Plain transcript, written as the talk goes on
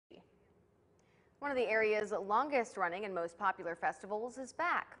One of the area's longest running and most popular festivals is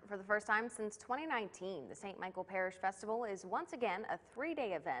back. For the first time since 2019, the St. Michael Parish Festival is once again a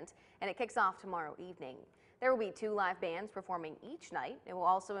three-day event, and it kicks off tomorrow evening. There will be 2 live bands performing each night. It will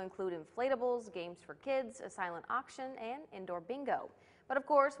also include inflatables, games for kids, a silent auction, and indoor bingo. But of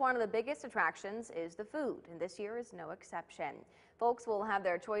course, one of the biggest attractions is the food, and this year is no exception. Folks will have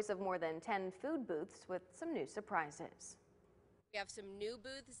their choice of more than 10 food booths with some new surprises. We have some new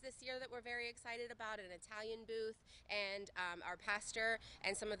booths this year that we're very excited about, an Italian booth, and our pastor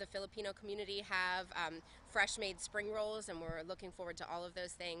and some of the Filipino community have fresh made spring rolls, and we're looking forward to all of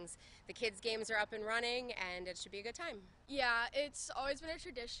those things. The kids' games are up and running, and it should be a good time. Yeah, it's always been a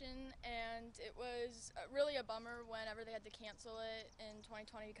tradition, and it was really a bummer whenever they had to cancel it in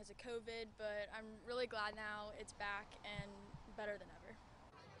 2020 because of COVID, but I'm really glad now it's back and better than ever.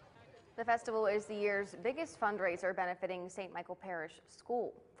 The festival is the year's biggest fundraiser benefiting St. Michael Parish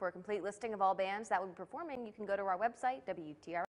School. For a complete listing of all bands that will be performing, you can go to our website, WTR.